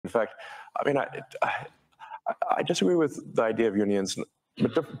fact, I mean, I disagree with the idea of unions,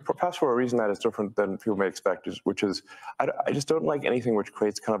 but perhaps for a reason that is different than people may expect, which is I just don't like anything which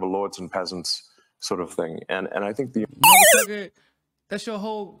creates kind of a lords and peasants sort of thing. And I think the motherfucker, that's your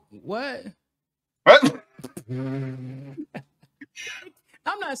whole what? What?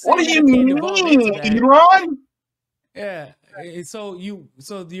 I'm not saying. What do you mean, Elon? Yeah. So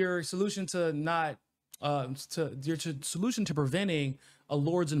your solution to not your solution to preventing a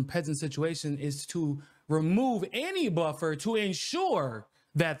lords and peasants situation is to remove any buffer to ensure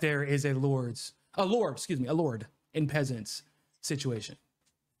that there is a lord and peasants situation.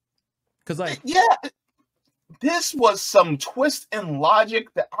 Because this was some twist in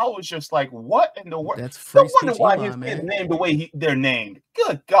logic that I was just like, what in the world? That's free speech. No wonder why he's getting named the way they're named.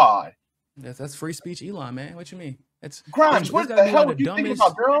 Good God. That's free speech, Elon, man. What you mean? It's Grimes. What the hell do you think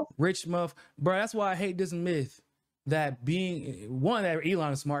about, girl? Rich muff, bro. That's why I hate this myth that being one, that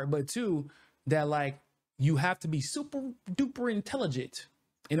Elon is smart, but two, that like you have to be super duper intelligent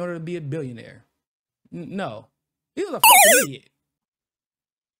in order to be a billionaire. No, he's a fucking idiot.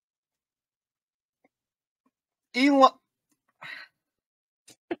 Elon.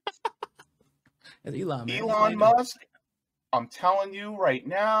 That's Elon, man. Elon Musk. I'm telling you right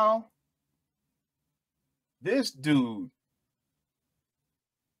now, this dude.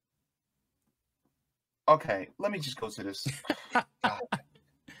 Okay, let me just go to this.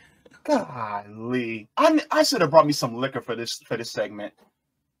 Golly, I should have brought me some liquor for this segment.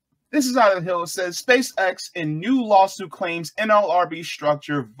 This is out of the Hill. It says SpaceX in new lawsuit claims NLRB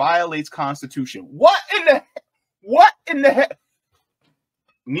structure violates Constitution. What in the heck?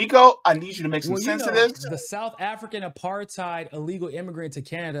 Nico, I need you to make some sense of this. The South African apartheid illegal immigrant to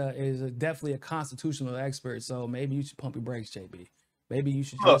Canada is definitely a constitutional expert. So maybe you should pump your brakes, JB. Maybe you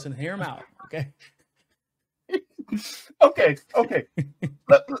should listen and hear him out. Okay. Okay.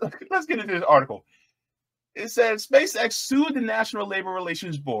 Let's get into this article. It says SpaceX sued the National Labor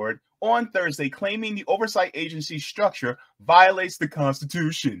Relations Board on Thursday, claiming the oversight agency structure violates the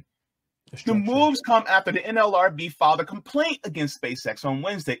Constitution. The moves come after the NLRB filed a complaint against SpaceX on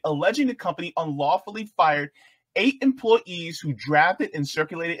Wednesday, alleging the company unlawfully fired 8 employees who drafted and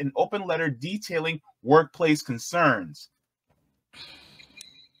circulated an open letter detailing workplace concerns.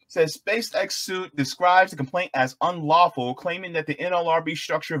 Says SpaceX suit describes the complaint as unlawful, claiming that the NLRB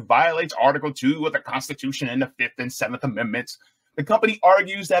structure violates Article 2 of the Constitution and the 5th and 7th Amendments. The company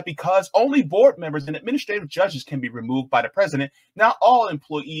argues that because only board members and administrative judges can be removed by the president, not all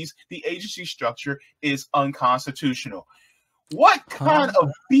employees, the agency structure is unconstitutional. What kind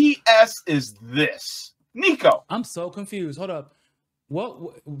of BS is this? Nico. I'm so confused. Hold up.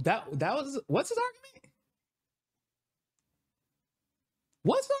 What's his argument?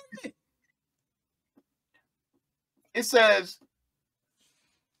 What's the argument? It says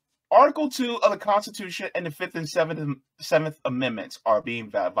Article 2 of the Constitution and the 5th and 7th Amendments are being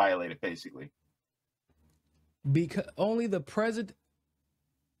violated, basically. Because only the president,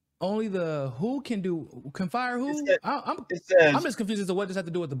 only the who can fire who? I'm just confused as to what does have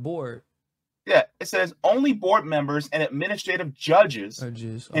to do with the board. Yeah, it says only board members and administrative judges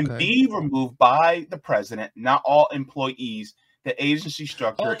can be removed by the president, not all employees. The agency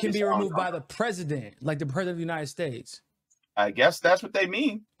structure can be removed by the president, like the president of the United States. I guess that's what they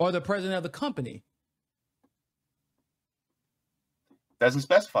mean. Or the president of the company. Doesn't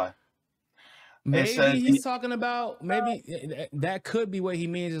specify. Maybe he's talking about, maybe that could be what he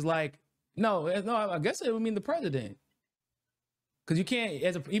means is like, no, I guess it would mean the president. Because you can't,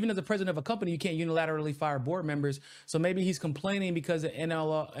 even as a president of a company, you can't unilaterally fire board members. So maybe he's complaining because of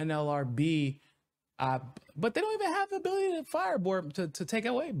NLRB, but they don't even have the ability to fire to take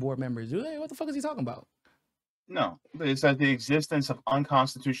away board members, do they? What the fuck is he talking about? No, it says the existence of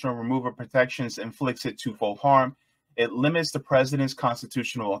unconstitutional removal protections inflicts it twofold harm. It limits the president's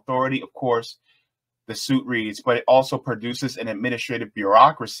constitutional authority, of course, the suit reads, but it also produces an administrative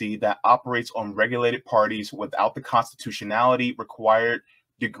bureaucracy that operates on regulated parties without the constitutionality required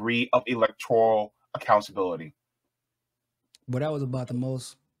degree of electoral accountability. But that was about the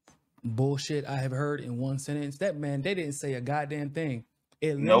most bullshit I have heard in one sentence. That man, they didn't say a goddamn thing.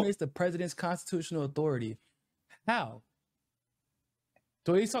 It limits the president's constitutional authority. How?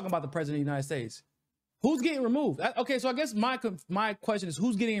 So he's talking about the president of the United States. Who's getting removed? Okay, so I guess my question is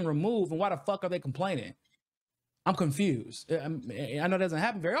who's getting removed and why the fuck are they complaining? I'm confused. I know it doesn't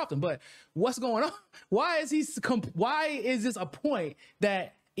happen very often, but what's going on? Why is this a point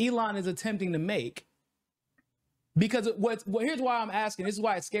that Elon is attempting to make? Because here's why I'm asking. This is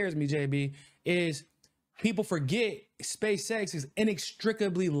why it scares me, JB, is people forget SpaceX is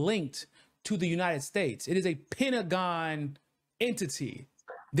inextricably linked to the United States. It is a Pentagon entity.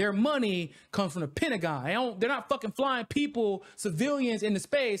 Their money comes from the Pentagon. They're not fucking flying people, civilians into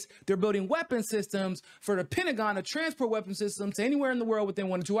space. They're building weapon systems for the Pentagon to transport weapon systems to anywhere in the world within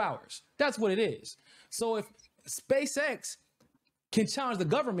 1 to 2 hours. That's what it is. So if SpaceX can challenge the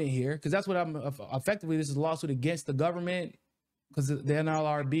government here, because that's what I'm effectively, this is a lawsuit against the government, because the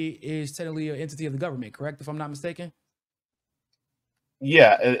NLRB is technically an entity of the government, correct? If I'm not mistaken.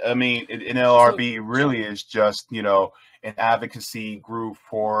 Yeah, I mean, NLRB really is just, you know, an advocacy group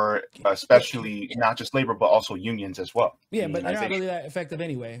for especially not just labor, but also unions as well. Yeah, but they're not really that effective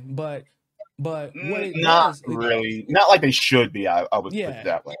anyway. But what it not does, really, not like they should be. I would put it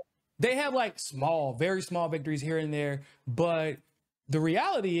that way. They have like very small victories here and there, but the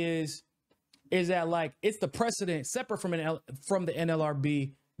reality is that like it's the precedent separate from the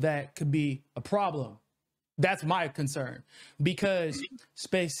NLRB that could be a problem. That's my concern, because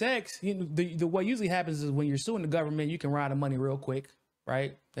SpaceX, you know, what usually happens is when you're suing the government, you can run out of money real quick,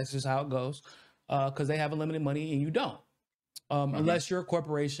 right? That's just how it goes, because they have unlimited money and you don't, unless you're a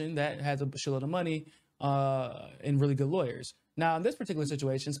corporation that has a shitload of money and really good lawyers. Now, in this particular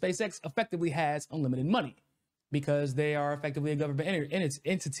situation, SpaceX effectively has unlimited money because they are effectively a government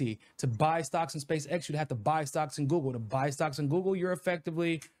entity. To buy stocks in SpaceX, you'd have to buy stocks in Google. To buy stocks in Google, you're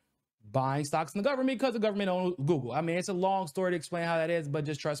effectively buying stocks in the government because the government owns Google. I mean, it's a long story to explain how that is, but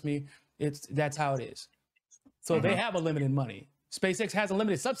just trust me, that's how it is. So they have unlimited money. SpaceX has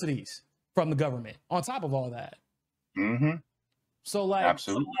unlimited subsidies from the government on top of all that. So like,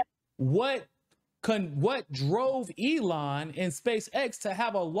 absolutely, what drove Elon and SpaceX to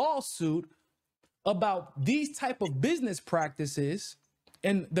have a lawsuit about these type of business practices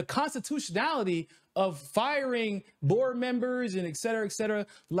and the constitutionality of firing board members and et cetera,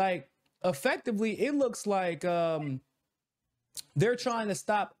 like effectively, it looks like they're trying to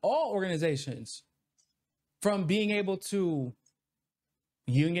stop all organizations from being able to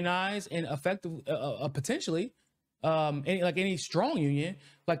unionize and effectively, potentially, any strong union,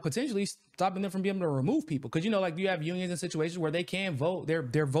 like potentially stopping them from being able to remove people. Because, you know, like you have unions in situations where they can vote,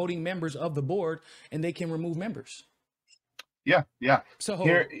 they're voting members of the board and they can remove members. Yeah. So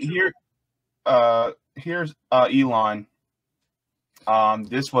here's Elon.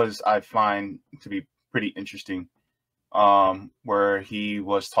 This was, I find to be pretty interesting, where he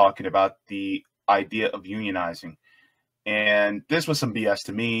was talking about the idea of unionizing, and this was some BS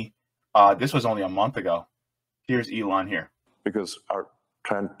to me. This was only a month ago. Here's Elon here. Because our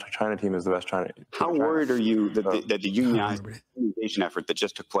China team is the best China. How worried are you that the unionization effort that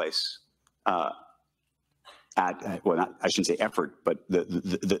just took place I shouldn't say effort, but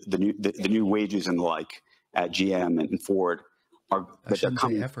the new wages and the like at GM and Ford are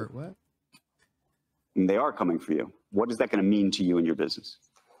coming. Effort, what? And they are coming for you. What is that going to mean to you and your business?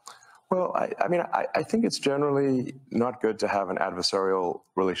 Well, I think it's generally not good to have an adversarial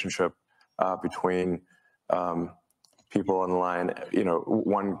relationship between people on the line, you know,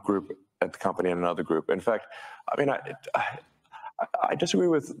 one group at the company and another group. In fact, I disagree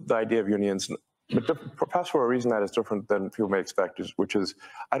with the idea of unions, but perhaps for a reason that is different than people may expect, which is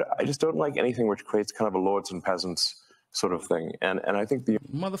I just don't like anything which creates kind of a lords and peasants sort of thing. And I think the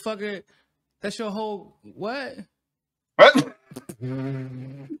motherfucker, that's your whole what?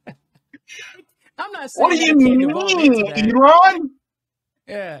 I'm not saying. What do you mean, Elon?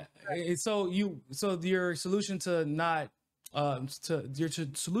 Yeah. So your solution to your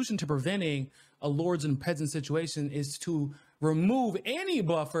solution to preventing a lords and peasants situation is to remove any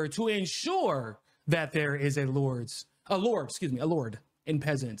buffer to ensure that there is a lord and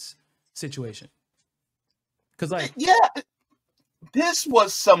peasants situation. Because like, yeah, this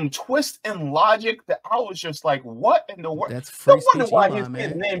was some twist in logic that I was just like, what in the world? That's free speech. No wonder why Elon, his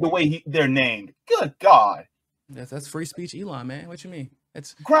kids named the way they're named. Good God. That's free speech, Elon, man. What you mean?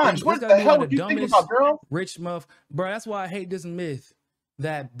 It's Grimes. What the hell would you think about, girl? Rich muff, bro. That's why I hate this myth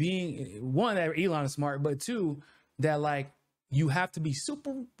that being one, that Elon is smart, but two, that like you have to be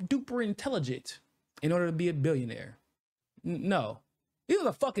super duper intelligent in order to be a billionaire. No, he's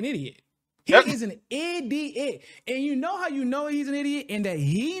a fucking idiot. He is an idiot. And you know how you know he's an idiot and that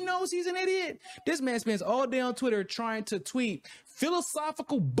he knows he's an idiot? This man spends all day on Twitter trying to tweet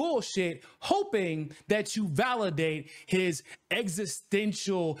philosophical bullshit, hoping that you validate his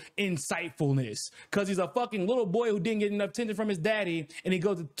existential insightfulness. Because he's a fucking little boy who didn't get enough attention from his daddy, and he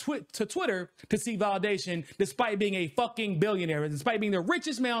goes to Twitter to seek validation despite being a fucking billionaire. Despite being the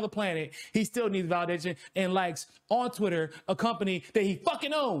richest man on the planet, he still needs validation and likes on Twitter a company that he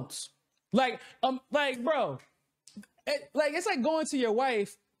fucking owns. Like, bro, it's like going to your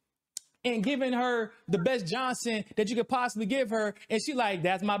wife and giving her the best Johnson that you could possibly give her, and she like,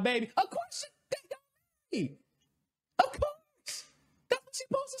 that's my baby. Of course, that's your baby. Of course, that's what she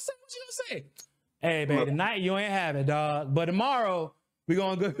supposed to say? What she gonna say? Hey, baby, tonight you ain't have it, dog. But tomorrow we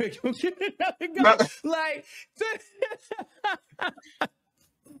gonna go get another go. Like,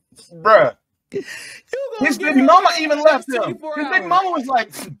 bruh. His baby mama even left him. His big mama was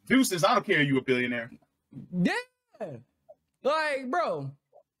like, deuces, I don't care, you a billionaire. Yeah. Like, bro,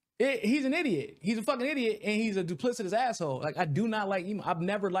 he's an idiot. He's a fucking idiot, and he's a duplicitous asshole. Like, I do not like him. I've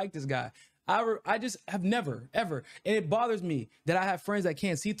never liked this guy. I just have never, ever. And it bothers me that I have friends that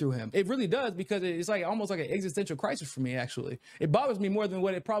can't see through him. It really does, because it's like almost like an existential crisis for me, actually. It bothers me more than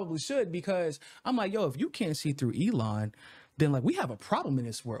what it probably should, because I'm like, yo, if you can't see through Elon, then like we have a problem in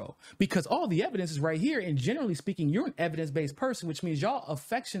this world, because all the evidence is right here. And generally speaking, you're an evidence-based person, which means y'all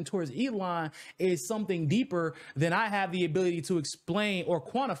affection towards Elon is something deeper than I have the ability to explain or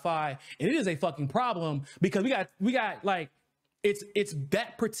quantify. And it is a fucking problem, because we got like, it's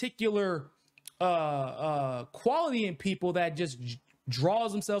that particular quality in people that just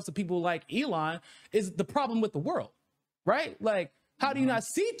draws themselves to people like Elon is the problem with the world, right? Like, how do you not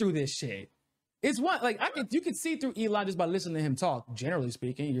see through this shit? It's what, like, you can see through Elon just by listening to him talk. Generally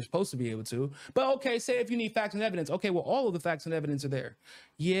speaking, you're supposed to be able to. But okay, say if you need facts and evidence, okay, well, all of the facts and evidence are there.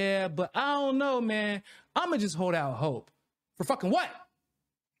 Yeah, but I don't know, man. I'm gonna just hold out hope for fucking what?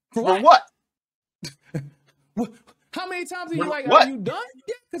 For what? How many times are you like, are you done?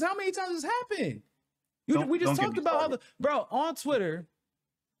 Yeah, because how many times has happened? We just talked about how bro, on Twitter,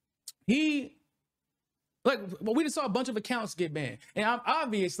 we just saw a bunch of accounts get banned. And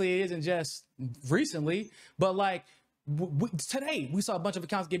obviously it isn't just recently, but like today we saw a bunch of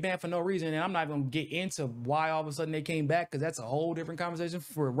accounts get banned for no reason. And I'm not going to get into why all of a sudden they came back, because that's a whole different conversation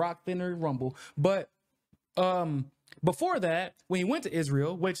for Rock, Thinner, Rumble. But before that, when he went to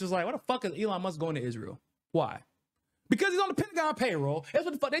Israel, which is like, what the fuck is Elon Musk going to Israel? Why? Because he's on the Pentagon payroll. That's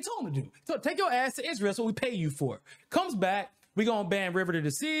what the fuck they told him to do. So take your ass to Israel so we pay you for it. Comes back, we're going to ban River to the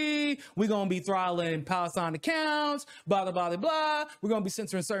Sea. We're going to be throttling Palestine accounts, blah, blah, blah, blah, blah. We're going to be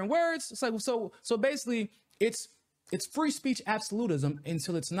censoring certain words. It's like, so basically it's free speech absolutism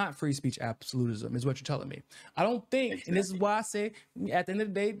until it's not free speech absolutism, is what you're telling me. I don't think, exactly. And this is why I say at the end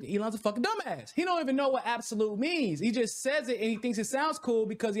of the day, Elon's a fucking dumbass. He don't even know what absolute means. He just says it and he thinks it sounds cool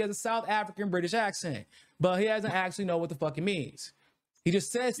because he has a South African British accent, but he doesn't actually know what the fuck it means. He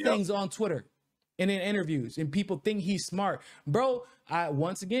just says things on Twitter and in interviews, and people think he's smart. Bro,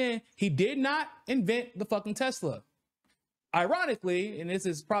 once again, he did not invent the fucking Tesla. Ironically, and this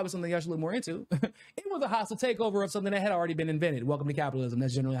is probably something I should look more into, it was a hostile takeover of something that had already been invented. Welcome to capitalism.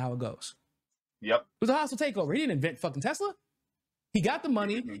 That's generally how it goes. Yep. It was a hostile takeover. He didn't invent fucking Tesla. He got the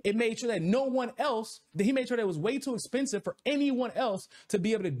money. It made sure that no one else, he made sure that it was way too expensive for anyone else to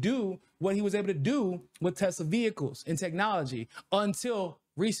be able to do what he was able to do with Tesla vehicles and technology, until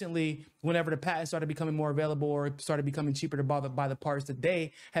recently, whenever the patents started becoming more available or started becoming cheaper to buy the parts that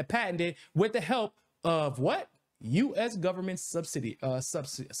they had patented with the help of what? U.S. government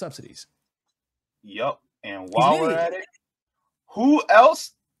subsidies. Yep. And while we're at it, who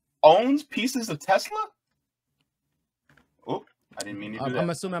else owns pieces of Tesla? Oh, I didn't mean to do that. I'm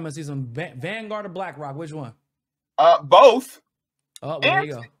assuming I'm gonna see some Vanguard or BlackRock. Which one? Both. Oh, well, there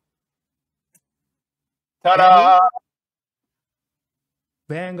you go. Ta-da!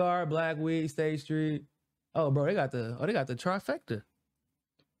 Vanguard, Blackweed, State Street. Oh, bro, they got the trifecta.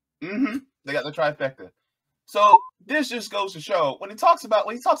 Mm-hmm. They got the trifecta. So this just goes to show when he talks about,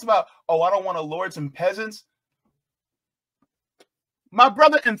 oh, I don't want to lords and peasants. My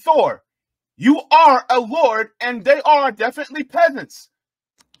brother in Thor, you are a lord and they are definitely peasants.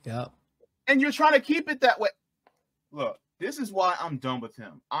 Yeah. And you're trying to keep it that way. Look, this is why I'm done with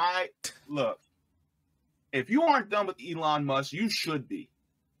him. Look, if you aren't done with Elon Musk, you should be.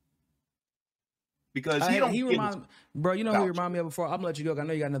 Because he reminds me, bro, you know who he reminded me of before? I'm gonna let you go. I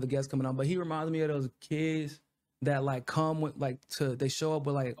know you got another guest coming on, but he reminds me of those kids that like come with they show up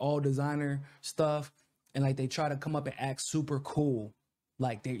with like all designer stuff and like they try to come up and act super cool.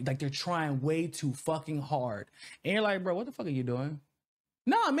 Like they're trying way too fucking hard. And you're like, bro, what the fuck are you doing?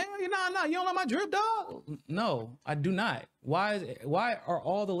 No, man, no, you don't like my drip, dog? No, I do not. Why are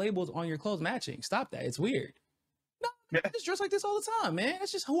all the labels on your clothes matching? Stop that. It's weird. No, I just dress like this all the time, man.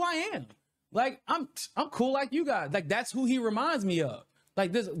 That's just who I am. Like, I'm cool like you guys. Like, that's who he reminds me of.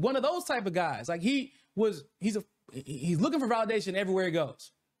 Like, this one of those type of guys. Like, he's looking for validation everywhere he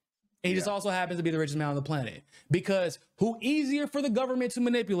goes. And he just also happens to be the richest man on the planet. Because who easier for the government to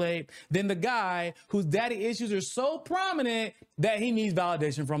manipulate than the guy whose daddy issues are so prominent that he needs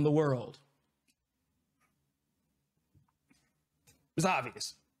validation from the world? It's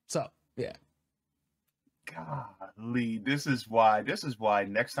obvious. So, yeah. Golly, this is why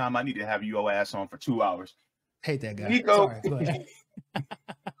next time I need to have your ass on for 2 hours. Hate that guy. Nico,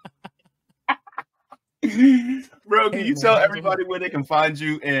 Bro, can Hey, you man, tell that's everybody where they can find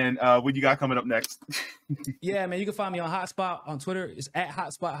you and what you got coming up next? Yeah, man, you can find me on Hotspot on Twitter. It's at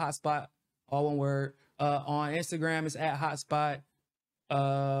Hotspot, all one word. On Instagram, it's at Hotspot.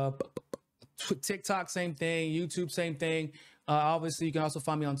 TikTok, same thing. YouTube, same thing. Obviously, you can also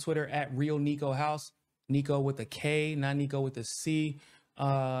find me on Twitter at Real Nico House. Nico with a K, not Nico with a C.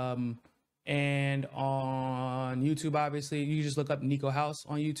 And on YouTube, obviously, you just look up Nico House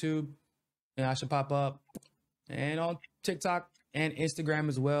on YouTube, and I should pop up. And on TikTok and Instagram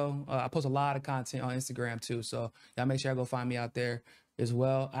as well. I post a lot of content on Instagram too, so y'all make sure I go find me out there as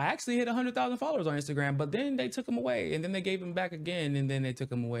well. I actually hit 100,000 followers on Instagram, but then they took them away, and then they gave them back again, and then they took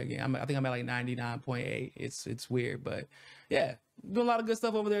them away again. I think I'm at like 99.8. It's weird, but yeah, doing a lot of good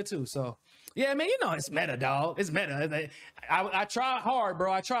stuff over there too. So yeah, man, you know it's meta, dog. It's meta. I try hard,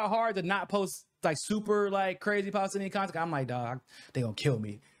 bro. I try hard to not post like super like crazy Palestinian content. I'm like, dog, they gonna kill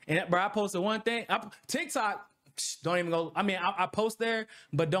me. And bro, I posted one thing. TikTok. Don't even go. I mean, I post there,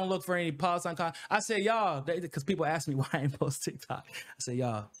 but don't look for any Palestine content. I say, y'all, because people ask me why I ain't post TikTok. I say,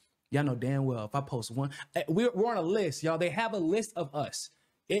 y'all know damn well if I post one, we're on a list, y'all. They have a list of us.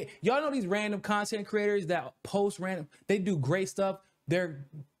 Y'all know these random content creators that post random. They do great stuff. Their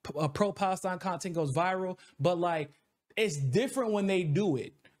pro-Palestine content goes viral, but like it's different when they do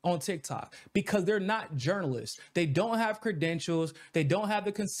it on TikTok because they're not journalists. They don't have credentials. They don't have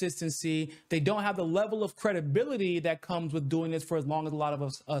the consistency. They don't have the level of credibility that comes with doing this for as long as a lot of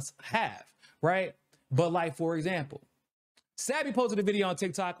us have, right? But like, for example, Sabby posted a video on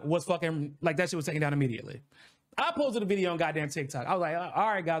TikTok, was fucking, like that shit was taken down immediately. I posted a video on goddamn TikTok. I was like, all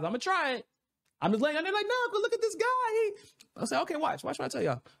right, guys, I'm gonna try it. I'm just laying on there like, no, but look at this guy. I said, okay, watch what I tell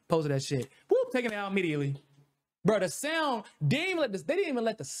y'all. Posted that shit. Whoop, taking it out immediately. Bro, the sound, they didn't even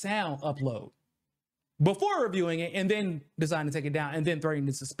let the sound upload before reviewing it and then deciding to take it down and then threatening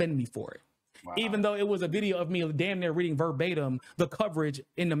to suspend me for it. Wow. Even though it was a video of me damn near reading verbatim the coverage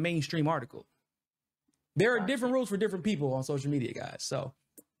in the mainstream article. There are different rules for different people on social media, guys. So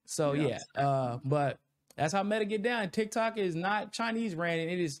yeah. But that's how meta get down. TikTok is not Chinese ran, and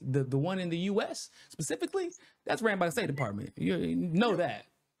it is the one in the US specifically. That's ran by the State Department. You know that.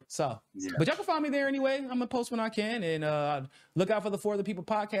 So, but y'all can find me there anyway. I'm gonna post when I can, and look out for the For the People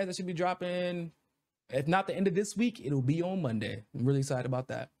podcast that should be dropping. If not the end of this week, it'll be on Monday. I'm really excited about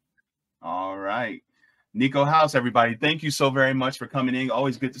that. All right, Nico House, everybody. Thank you so very much for coming in.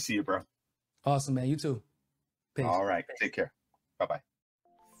 Always good to see you, bro. Awesome, man. You too. Peace. All right, take care. Bye-bye.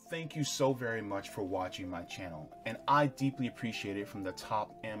 Thank you so very much for watching my channel, and I deeply appreciate it from the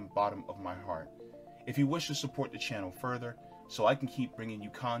top and bottom of my heart. If you wish to support the channel further, so I can keep bringing you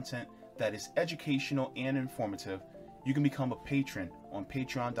content that is educational and informative, you can become a patron on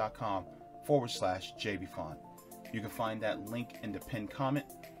patreon.com/Jaybefaunt. You can find that link in the pinned comment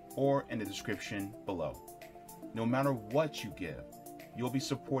or in the description below. No matter what you give, you'll be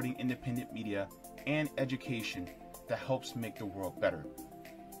supporting independent media and education that helps make the world better.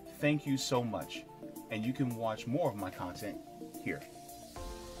 Thank you so much, and you can watch more of my content here.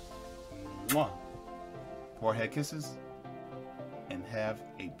 Mwah. Forehead kisses, and have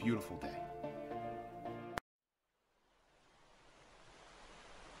a beautiful day.